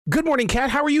Good morning, Kat.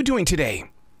 How are you doing today?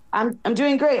 I'm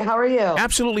doing great. How are you?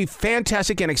 Absolutely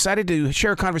fantastic, and excited to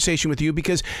share a conversation with you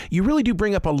because you really do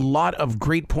bring up a lot of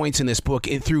great points in this book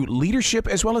through leadership,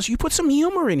 as well as you put some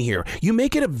humor in here. You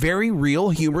make it a very real,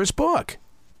 humorous book.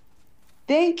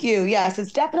 Thank you. Yes,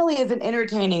 it definitely is an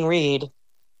entertaining read.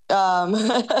 They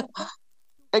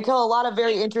tell a lot of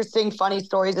very interesting, funny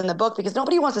stories in the book because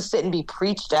nobody wants to sit and be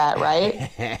preached at,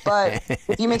 right? But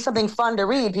if you make something fun to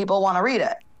read, people want to read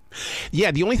it.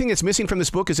 Yeah, the only thing that's missing from this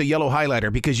book is a yellow highlighter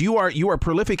because you are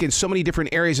prolific in so many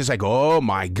different areas. It's like, oh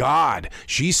my God,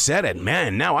 she said it,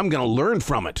 man. Now I'm going to learn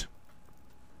from it.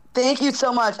 Thank you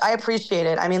so much. I appreciate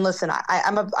it. I mean, listen,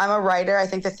 I'm a writer. I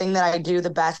think the thing that I do the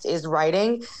best is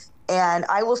writing. And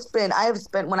I'll spend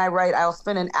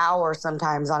an hour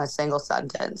sometimes on a single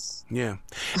sentence. Yeah.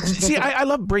 See, I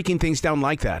love breaking things down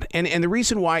like that. And the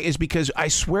reason why is because I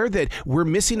swear that we're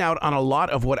missing out on a lot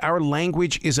of what our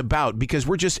language is about because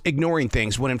we're just ignoring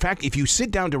things. When in fact, if you sit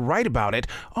down to write about it,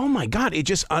 oh my God, it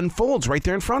just unfolds right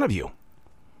there in front of you.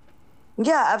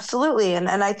 Yeah, absolutely. And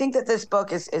I think that this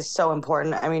book is so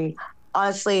important. I mean,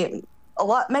 honestly,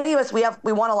 many of us, we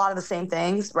want a lot of the same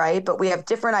things, right? But we have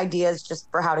different ideas just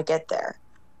for how to get there.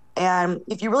 And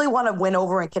if you really want to win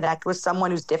over and connect with someone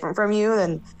who's different from you,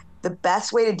 then the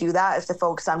best way to do that is to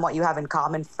focus on what you have in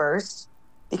common first.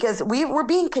 Because we're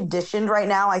being conditioned right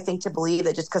now, I think, to believe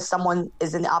that just because someone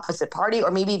is in the opposite party or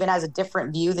maybe even has a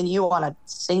different view than you on a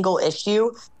single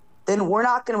issue, then we're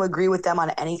not going to agree with them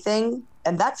on anything.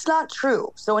 And that's not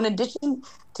true. So in addition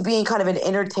to being kind of an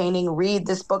entertaining read,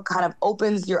 this book kind of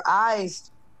opens your eyes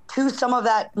to some of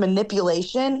that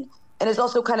manipulation and is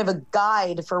also kind of a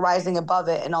guide for rising above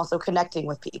it and also connecting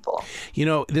with people. You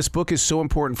know, this book is so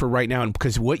important for right now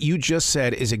because what you just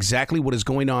said is exactly what is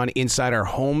going on inside our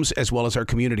homes as well as our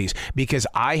communities. Because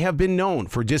I have been known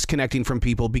for disconnecting from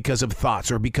people because of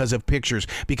thoughts or because of pictures,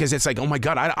 because it's like, oh my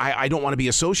God, I don't want to be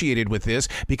associated with this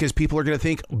because people are going to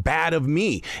think bad of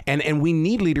me. And we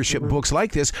need leadership books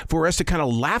like this for us to kind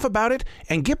of laugh about it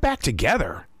and get back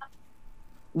together.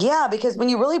 Yeah, because when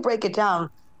you really break it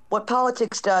down, what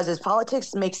politics does is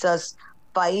politics makes us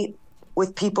fight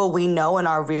with people we know in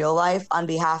our real life on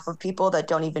behalf of people that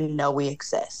don't even know we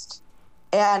exist.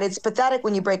 And it's pathetic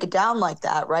when you break it down like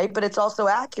that, right? But it's also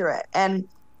accurate. And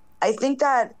I think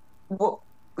that,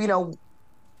 we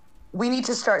need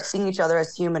to start seeing each other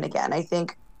as human again. I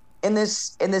think in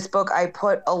this book, I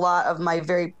put a lot of my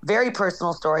very, very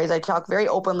personal stories. I talk very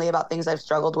openly about things I've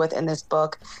struggled with in this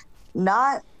book,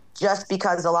 not just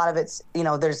because a lot of it's,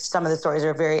 there's some of the stories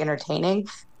are very entertaining,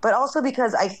 but also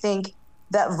because I think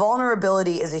that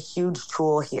vulnerability is a huge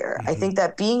tool here. I think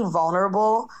that being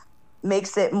vulnerable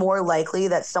makes it more likely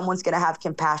that someone's going to have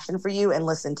compassion for you and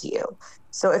listen to you.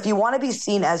 So if you want to be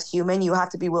seen as human, you have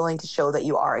to be willing to show that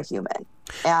you are a human.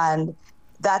 And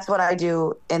that's what I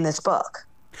do in this book.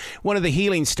 One of the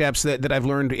healing steps that I've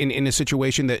learned in a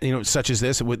situation that, such as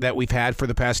this, that we've had for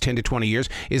the past 10 to 20 years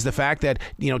is the fact that,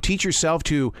 teach yourself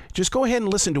to just go ahead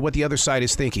and listen to what the other side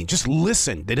is thinking. Just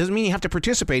listen. That doesn't mean you have to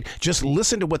participate. Just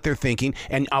listen to what they're thinking,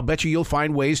 and I'll bet you'll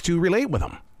find ways to relate with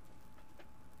them.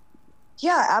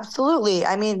 Yeah, absolutely.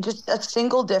 I mean, just a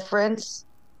single difference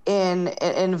in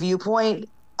viewpoint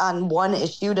on one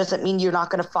issue doesn't mean you're not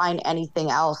going to find anything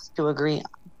else to agree on.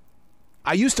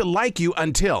 I used to like you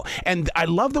until, and I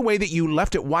love the way that you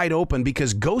left it wide open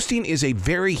because ghosting is a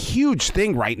very huge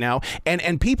thing right now,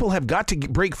 and people have got to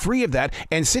break free of that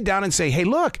and sit down and say, hey,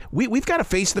 look, we've got to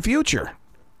face the future.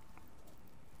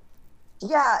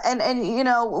 Yeah, and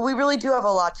we really do have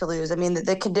a lot to lose. I mean,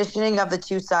 the conditioning of the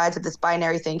two sides of this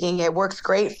binary thinking, it works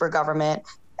great for government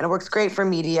and it works great for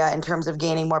media in terms of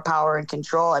gaining more power and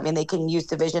control. I mean, they can use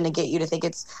division to get you to think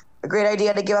it's a great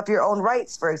idea to give up your own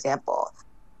rights, for example.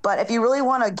 But if you really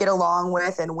want to get along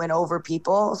with and win over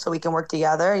people so we can work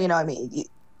together,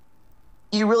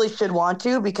 you really should want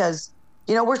to because,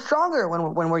 we're stronger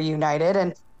when we're united.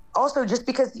 And also just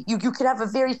because you could have a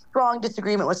very strong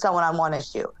disagreement with someone on one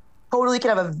issue. Totally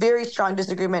can have a very strong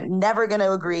disagreement, never going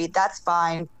to agree. That's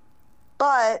fine.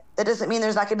 But that doesn't mean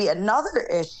there's not going to be another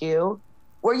issue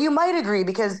where you might agree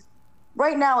because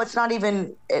right now it's not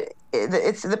even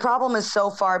it's the problem is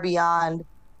so far beyond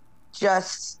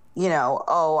just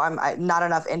I'm not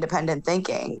enough independent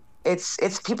thinking. It's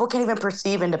people can't even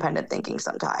perceive independent thinking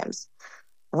sometimes.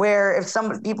 Where if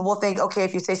some people will think, okay,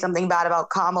 if you say something bad about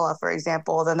Kamala, for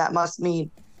example, then that must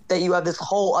mean that you have this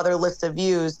whole other list of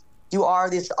views. You are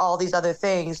all these other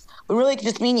things. But really, it could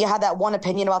just mean you had that one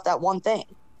opinion about that one thing.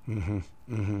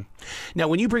 Now,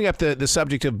 when you bring up the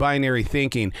subject of binary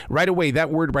thinking, right away, that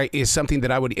word is something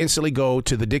that I would instantly go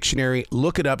to the dictionary,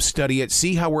 look it up, study it,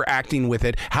 see how we're acting with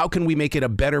it. How can we make it a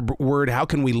better word? How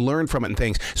can we learn from it and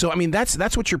things? So, I mean, that's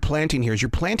what you're planting here, is you're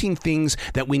planting things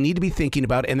that we need to be thinking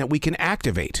about and that we can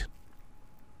activate.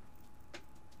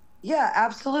 Yeah,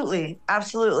 absolutely.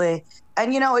 Absolutely.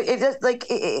 And, you know, it just like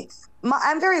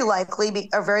I'm very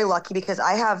lucky because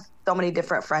I have so many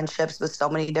different friendships with so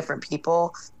many different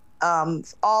people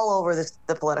all over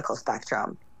the political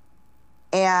spectrum.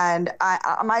 And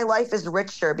my life is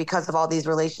richer because of all these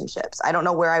relationships. I don't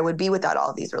know where I would be without all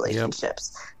of these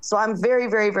relationships. Yep. So I'm very,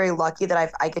 very, very lucky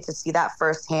that I get to see that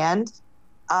firsthand.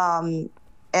 And,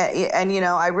 you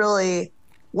know, I really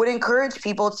would encourage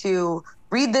people to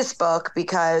read this book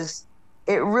because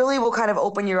it really will kind of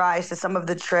open your eyes to some of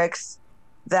the tricks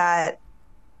that,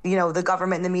 you know, the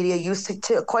government and the media used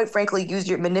to quite frankly,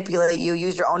 manipulate you,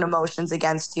 use your own emotions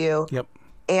against you. Yep.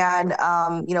 And,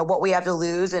 you know, what we have to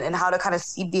lose and how to kind of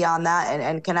see beyond that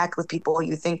and connect with people who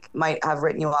you think might have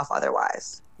written you off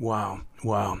otherwise. Wow.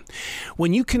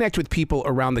 When you connect with people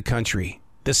around the country,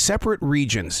 the separate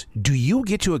regions, do you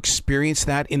get to experience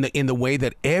that in the way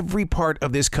that every part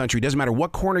of this country, doesn't matter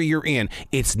what corner you're in,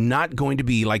 it's not going to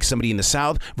be like somebody in the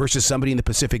South versus somebody in the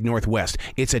Pacific Northwest.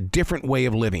 It's a different way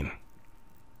of living.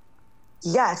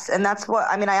 Yes. And that's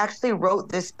I actually wrote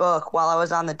this book while I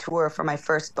was on the tour for my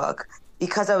first book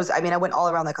because I went all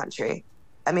around the country.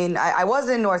 I was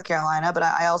in North Carolina, but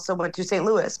I also went to St.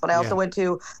 Louis, but I also went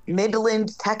to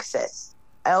Midland, Texas.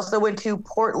 I also went to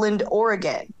Portland,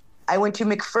 Oregon. I went to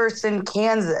McPherson,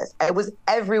 Kansas. I was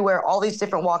everywhere, all these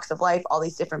different walks of life, all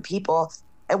these different people.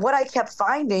 And what I kept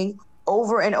finding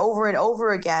over and over and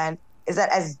over again is that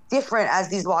as different as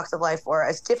these walks of life were,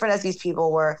 as different as these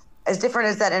people were, as different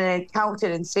as that an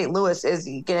accountant in St. Louis is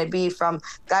going to be from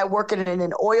a guy working in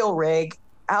an oil rig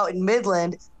out in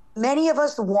Midland, many of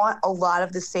us want a lot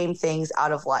of the same things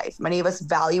out of life. Many of us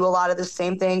value a lot of the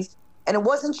same things. And it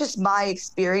wasn't just my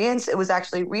experience. It was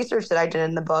actually research that I did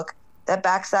in the book that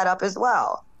backs that up as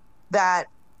well, that,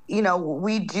 you know,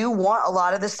 we do want a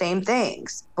lot of the same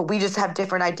things, but we just have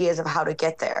different ideas of how to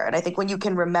get there. And I think when you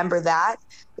can remember that,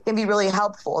 it can be really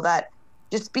helpful that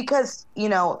just because, you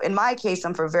know, in my case,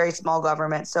 I'm for very small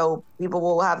government. So people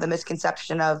will have the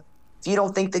misconception of if you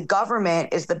don't think the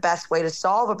government is the best way to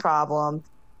solve a problem,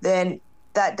 then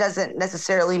that doesn't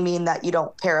necessarily mean that you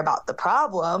don't care about the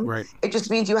problem. Right. It just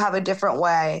means you have a different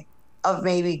way of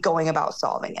maybe going about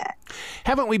solving it.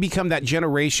 Haven't we become that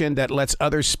generation that lets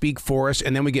others speak for us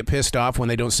and then we get pissed off when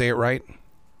they don't say it right?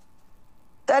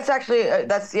 That's actually,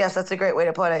 that's a great way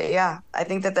to put it. Yeah. I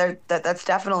think that's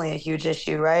definitely a huge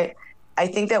issue, right? I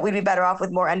think that we'd be better off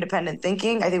with more independent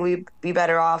thinking. I think we'd be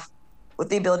better off with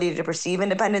the ability to perceive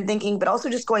independent thinking, but also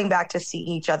just going back to seeing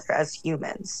each other as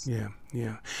humans.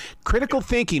 Yeah. Critical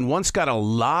thinking once got a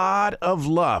lot of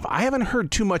love. I haven't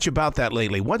heard too much about that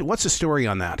lately. What's the story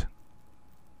on that?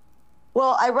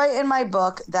 Well, I write in my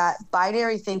book that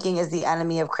binary thinking is the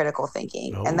enemy of critical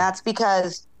thinking. Oh. And that's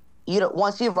because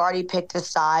once you've already picked a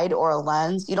side or a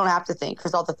lens, you don't have to think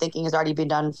because all the thinking has already been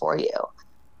done for you.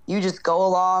 You just go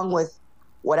along with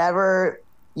whatever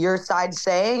your side's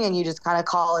saying and you just kind of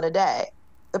call it a day.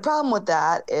 The problem with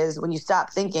that is when you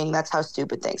stop thinking, that's how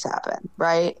stupid things happen,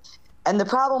 right? And the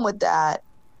problem with that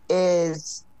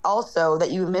is also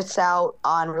that you miss out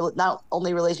on not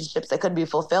only relationships that could be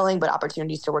fulfilling, but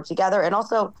opportunities to work together, and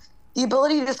also the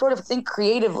ability to sort of think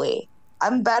creatively.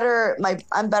 I'm better.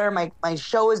 My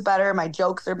show is better. My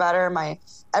jokes are better.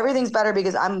 Everything's better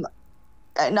because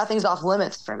nothing's off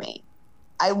limits for me.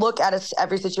 I look at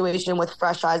every situation with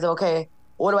fresh eyes of, okay,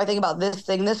 what do I think about this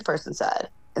thing this person said?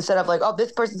 Instead of like, oh,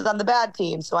 this person's on the bad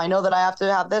team, so I know that I have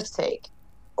to have this take.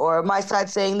 Or my side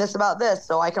saying this about this,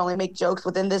 so I can only make jokes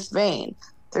within this vein.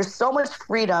 There's so much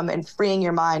freedom in freeing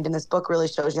your mind, and this book really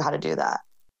shows you how to do that.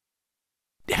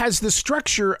 Has the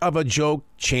structure of a joke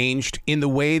changed in the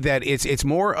way that it's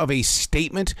more of a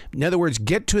statement? In other words,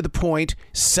 get to the point,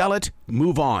 sell it,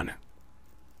 move on.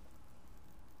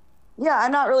 Yeah,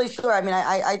 I'm not really sure.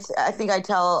 I think I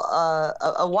tell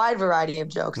a wide variety of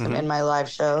jokes in my live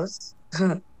shows.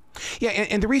 Yeah,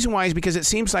 and the reason why is because it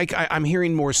seems like I'm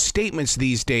hearing more statements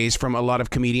these days from a lot of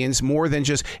comedians, more than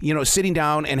just, sitting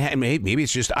down and maybe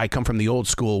it's just I come from the old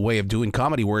school way of doing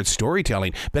comedy where it's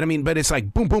storytelling. But it's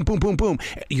like boom, boom, boom, boom, boom.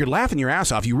 You're laughing your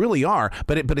ass off. You really are.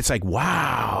 But it's like,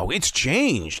 wow, it's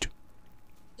changed.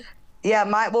 Yeah,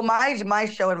 my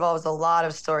show involves a lot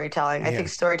of storytelling. I think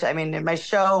storytelling. My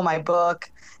show, my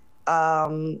book.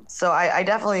 So I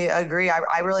definitely agree.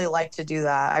 I really like to do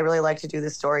that. I really like to do the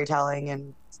storytelling,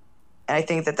 and I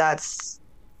think that that's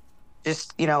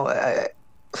just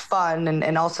fun.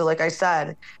 And also, like I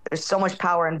said, there's so much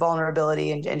power and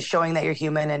vulnerability and showing that you're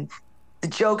human, and the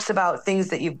jokes about things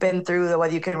that you've been through, that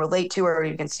whether you can relate to or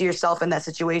you can see yourself in that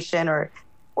situation, or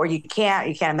you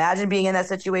can't imagine being in that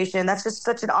situation. That's just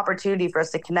such an opportunity for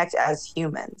us to connect as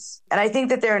humans. And I think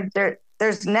that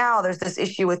there's this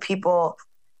issue with people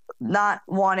not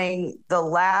wanting the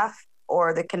laugh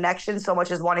or the connection so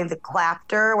much as wanting the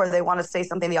clapter, where they want to say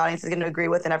something the audience is going to agree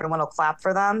with and everyone will clap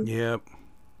for them. Yep.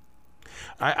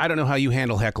 I don't know how you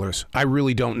handle hecklers. I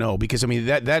really don't know, because I mean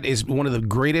that is one of the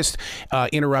greatest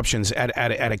interruptions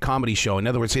at a comedy show. In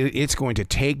other words, it's going to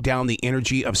take down the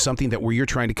energy of something that where you're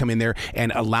trying to come in there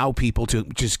and allow people to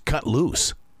just cut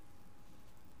loose.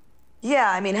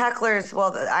 Yeah, I mean, hecklers,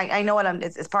 well, I know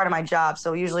it's part of my job,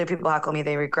 so usually people heckle me,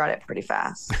 they regret it pretty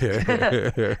fast.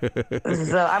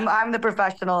 So I'm the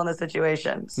professional in the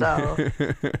situation, so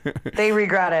they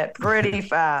regret it pretty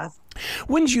fast.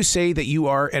 Wouldn't you say that you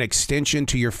are an extension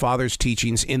to your father's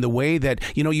teachings in the way that,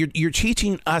 you know, you're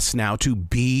teaching us now to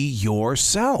be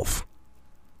yourself?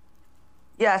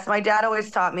 Yes, my dad always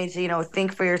taught me to,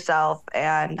 think for yourself,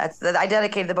 and I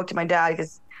dedicated the book to my dad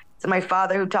because it's my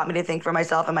father who taught me to think for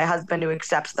myself, and my husband who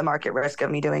accepts the market risk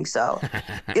of me doing so.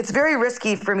 It's very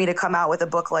risky for me to come out with a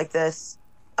book like this,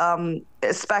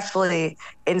 especially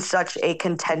in such a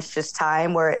contentious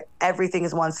time where everything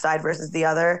is one side versus the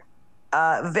other.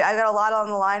 I got a lot on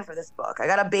the line for this book. I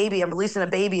got a baby. I'm releasing a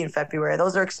baby in February.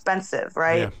 Those are expensive,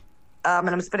 right? Yeah. And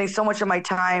I'm spending so much of my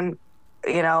time,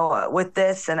 with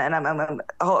this, and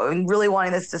I'm really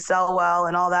wanting this to sell well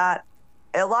and all that.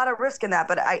 A lot of risk in that,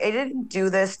 but I didn't do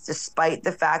this despite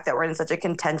the fact that we're in such a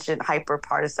contentious,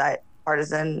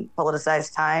 partisan,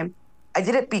 politicized time. I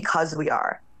did it because we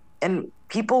are. And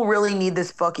people really need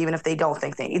this book, even if they don't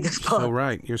think they need this book. So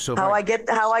right. You're so right.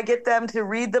 How I get them to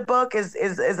read the book is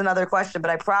another question.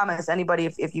 But I promise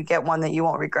anybody, if you get one, that you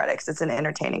won't regret it, because it's an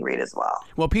entertaining read as well.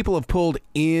 Well, people have pulled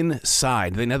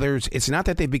inside. In other words, it's not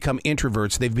that they've become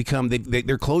introverts.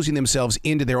 They're closing themselves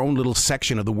into their own little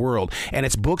section of the world. And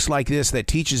it's books like this that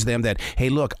teaches them that, hey,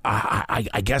 look,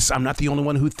 I guess I'm not the only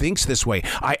one who thinks this way.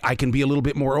 I can be a little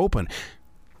bit more open.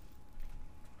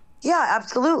 Yeah,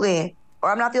 absolutely.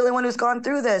 Or I'm not the only one who's gone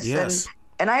through this. Yes.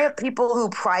 And I have people who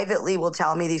privately will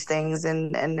tell me these things,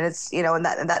 and it's, and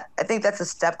that I think that's a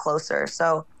step closer.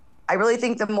 So I really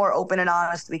think the more open and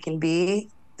honest we can be,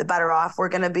 the better off we're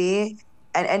going to be.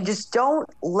 And just don't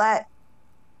let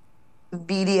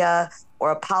media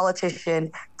or a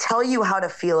politician tell you how to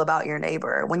feel about your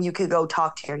neighbor when you could go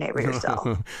talk to your neighbor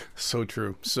yourself. So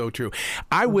true. So true.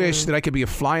 I wish that I could be a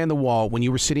fly on the wall when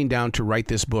you were sitting down to write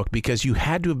this book, because you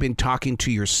had to have been talking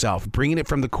to yourself, bringing it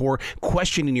from the core,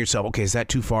 questioning yourself. Okay, is that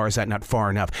too far? Is that not far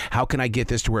enough? How can I get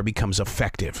this to where it becomes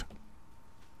effective?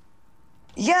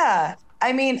 Yeah.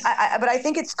 I mean, but I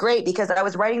think it's great because I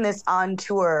was writing this on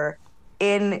tour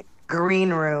in green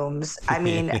rooms,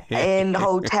 in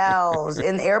hotels,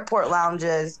 in airport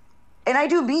lounges. And I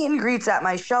do meet and greets at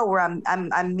my show where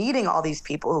I'm meeting all these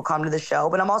people who come to the show,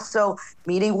 but I'm also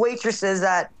meeting waitresses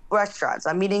at restaurants.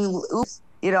 I'm meeting,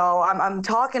 I'm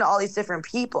talking to all these different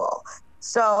people.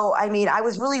 So, I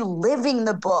was really living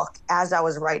the book as I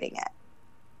was writing it.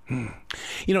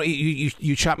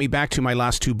 You shot me back to my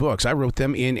last two books. I wrote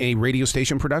them in a radio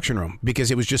station production room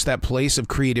because it was just that place of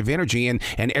creative energy, and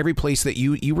every place that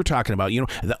you were talking about,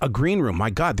 a green room. My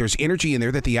God, there's energy in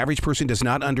there that the average person does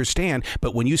not understand.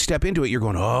 But when you step into it, you're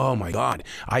going, oh my God,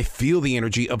 I feel the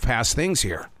energy of past things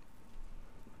here.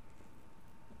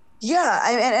 Yeah,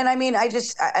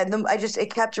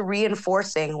 it kept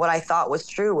reinforcing what I thought was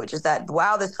true, which is that,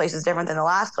 wow, this place is different than the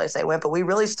last place I went, but we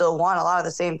really still want a lot of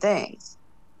the same things.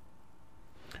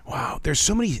 Wow, there's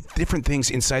so many different things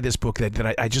inside this book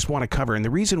that I just want to cover. And the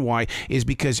reason why is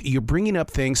because you're bringing up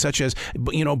things such as,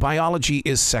 biology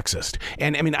is sexist.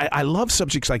 And I love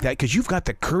subjects like that because you've got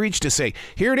the courage to say,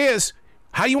 here it is.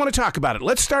 How do you want to talk about it?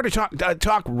 Let's start a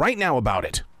talk right now about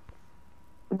it.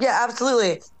 Yeah,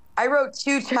 absolutely. I wrote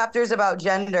 2 chapters about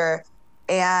gender,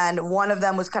 and one of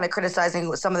them was kind of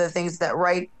criticizing some of the things that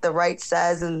the right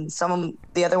says, and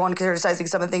the other one criticizing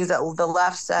some of the things that the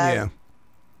left says. Yeah.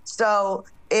 So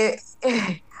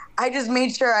I just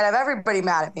made sure I'd have everybody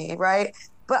mad at me, right?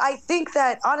 But I think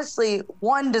that, honestly,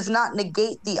 one does not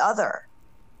negate the other.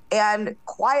 And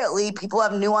quietly, people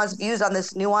have nuanced views on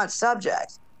this nuanced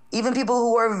subject. Even people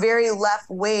who are very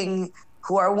left-wing,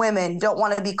 who are women, don't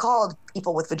want to be called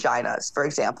people with vaginas, for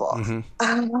example.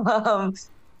 Mm-hmm.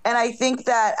 And I think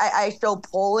that I show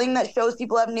polling that shows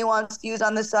people have nuanced views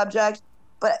on this subject.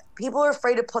 But people are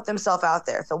afraid to put themselves out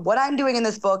there. So what I'm doing in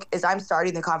this book is I'm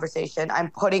starting the conversation. I'm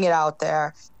putting it out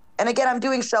there. And again, I'm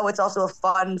doing so. It's also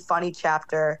a funny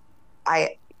chapter.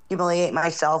 I humiliate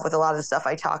myself with a lot of the stuff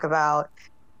I talk about.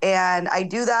 And I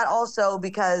do that also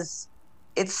because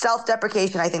it's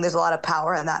self-deprecation. I think there's a lot of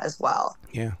power in that as well.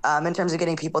 Yeah. In terms of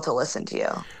getting people to listen to you.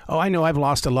 Oh, I know I've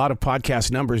lost a lot of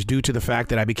podcast numbers due to the fact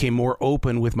that I became more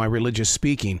open with my religious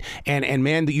speaking. And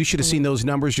man, you should have seen those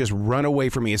numbers just run away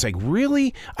from me. It's like,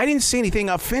 really? I didn't say anything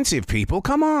offensive, people.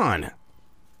 Come on.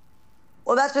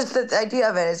 Well, that's just the idea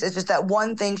of it. It's just that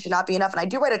one thing should not be enough. And I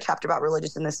do write a chapter about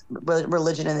religion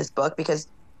in this book because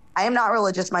I am not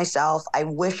religious myself. I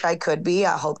wish I could be.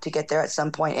 I hope to get there at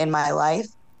some point in my life.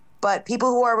 But people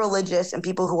who are religious and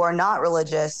people who are not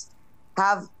religious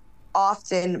have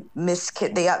often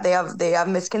they have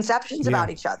misconceptions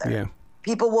about each other. Yeah.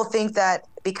 People will think that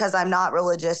because I'm not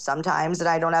religious sometimes that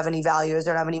I don't have any values or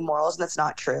don't have any morals, and that's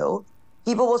not true.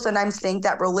 People will sometimes think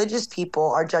that religious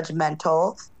people are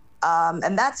judgmental,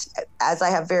 and that's, as I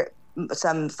have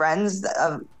some friends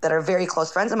that are very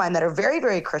close friends of mine that are very,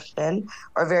 very Christian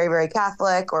or very, very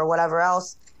Catholic or whatever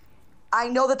else. I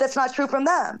know that that's not true from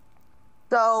them.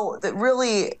 So that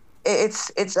really,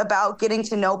 it's about getting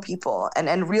to know people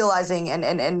and realizing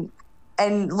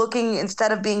and looking,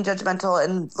 instead of being judgmental,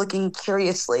 and looking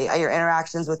curiously at your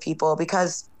interactions with people,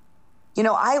 because, you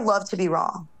know, I love to be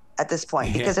wrong at this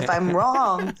point, because if I'm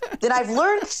wrong, then I've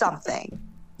learned something.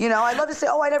 You know, I love to say,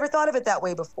 oh, I never thought of it that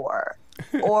way before.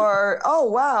 Or, oh,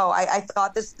 wow, I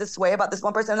thought this way about this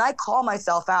one person. And I call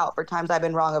myself out for times I've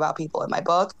been wrong about people in my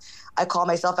book. I call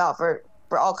myself out for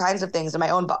all kinds of things in my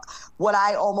own book. What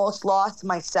I almost lost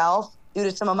myself due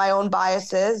to some of my own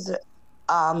biases.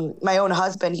 My own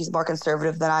husband, he's more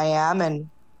conservative than I am. And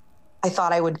I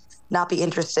thought I would not be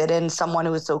interested in someone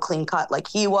who was so clean cut like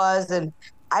he was. And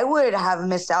I would have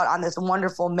missed out on this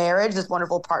wonderful marriage, this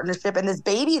wonderful partnership, and this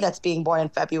baby that's being born in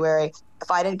February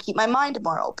if I didn't keep my mind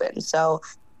more open. So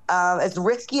as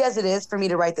risky as it is for me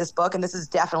to write this book, and this is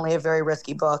definitely a very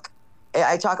risky book,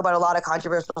 I talk about a lot of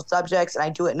controversial subjects, and I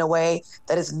do it in a way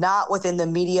that is not within the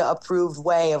media-approved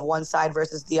way of one side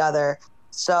versus the other.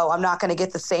 So I'm not going to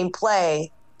get the same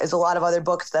play as a lot of other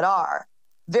books that are.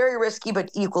 Very risky, but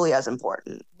equally as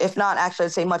important. If not, actually,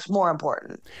 I'd say much more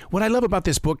important. What I love about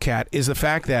this book, Kat, is the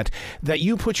fact that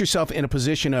you put yourself in a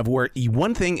position of where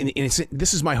one thing, and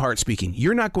this is my heart speaking,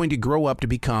 you're not going to grow up to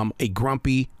become a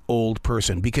grumpy old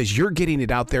person, because you're getting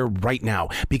it out there right now,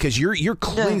 because you're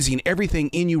cleansing everything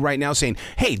in you right now, saying,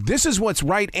 hey, this is what's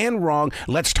right and wrong.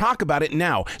 Let's talk about it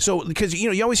now. So, because, you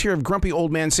know, you always hear of grumpy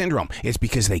old man syndrome. It's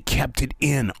because they kept it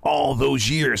in all those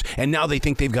years, and now they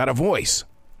think they've got a voice.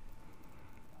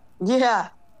 Yeah,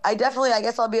 I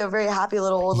guess I'll be a very happy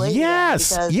little old lady.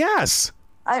 Yes, yes.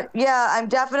 I'm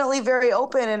definitely very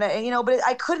open, and you know, but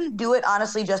I couldn't do it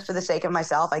honestly just for the sake of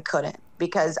myself. I couldn't,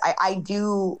 because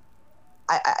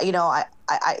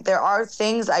there are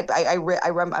things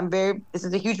I'm very, this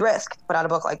is a huge risk to put out a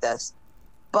book like this,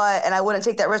 and I wouldn't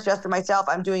take that risk just for myself.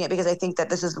 I'm doing it because I think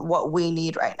that this is what we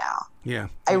need right now. Yeah.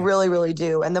 I really, really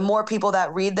do. And the more people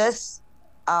that read this,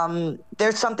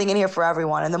 there's something in here for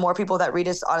everyone. And the more people that read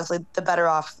this, honestly, the better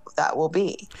off that will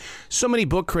be. So many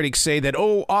book critics say that,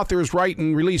 authors write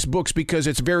and release books because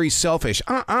it's very selfish.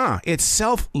 It's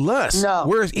selfless. No.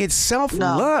 Whereas it's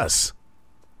selfless.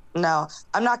 No,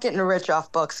 I'm not getting rich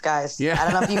off books, guys. Yeah. I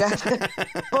don't know if you guys,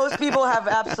 most people have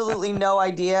absolutely no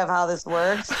idea of how this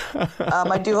works.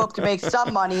 I do hope to make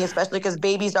some money, especially because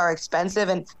babies are expensive.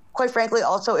 And quite frankly,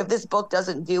 also, if this book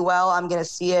doesn't do well, I'm going to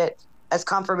see it as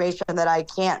confirmation that I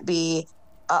can't be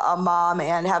a mom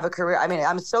and have a career. I mean,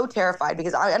 I'm so terrified,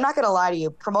 because I'm not going to lie to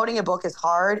you. Promoting a book is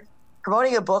hard.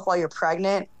 Promoting a book while you're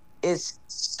pregnant is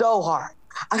so hard.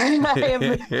 I'm not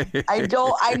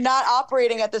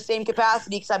operating at the same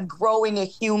capacity because I'm growing a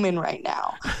human right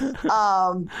now.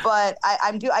 But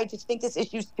I just think this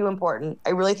issue is too important. I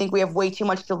really think we have way too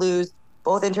much to lose,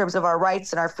 both in terms of our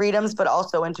rights and our freedoms, but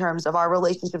also in terms of our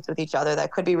relationships with each other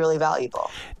that could be really valuable.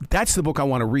 That's the book I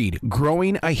want to read,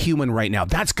 Growing a Human Right Now.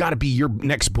 That's got to be your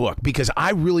next book, because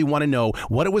I really want to know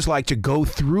what it was like to go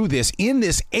through this in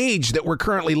this age that we're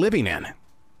currently living in.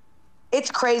 It's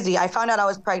crazy. I found out I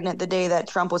was pregnant the day that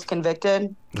Trump was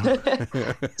convicted.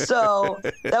 So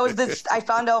I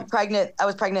found out I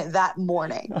was pregnant that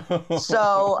morning.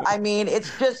 So, I mean,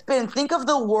 it's just been, think of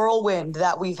the whirlwind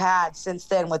that we've had since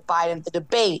then with Biden, the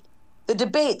debate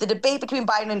between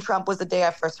Biden and Trump was the day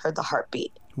I first heard the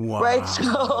heartbeat. Wow. Right.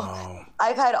 So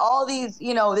I've had all these,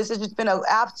 this has just been an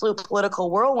absolute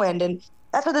political whirlwind. And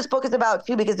that's what this book is about,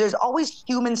 too, because there's always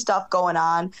human stuff going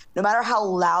on, no matter how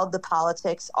loud the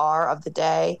politics are of the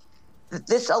day.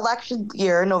 This election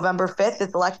year, November 5th,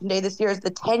 this election day this year, is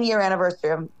the 10-year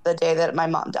anniversary of the day that my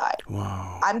mom died.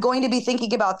 Wow. I'm going to be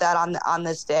thinking about that on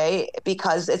this day,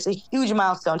 because it's a huge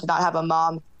milestone to not have a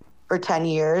mom for 10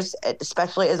 years,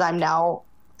 especially as I'm now,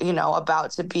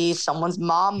 about to be someone's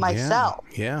mom myself.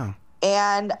 Yeah.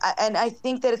 And I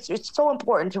think that it's so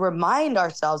important to remind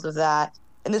ourselves of that.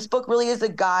 And this book really is a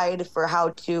guide for how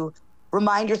to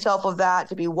remind yourself of that,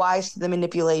 to be wise to the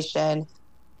manipulation,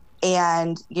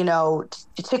 and,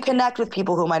 to connect with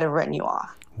people who might have written you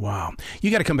off. Wow.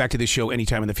 You got to come back to this show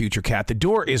anytime in the future, Kat. The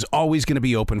door is always going to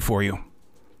be open for you.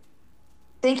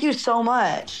 Thank you so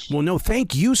much. Well, no,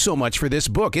 thank you so much for this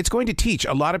book. It's going to teach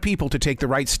a lot of people to take the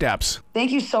right steps.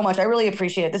 Thank you so much. I really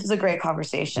appreciate it. This is a great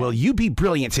conversation. Well, you be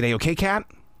brilliant today, okay, Kat?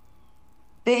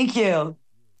 Thank you.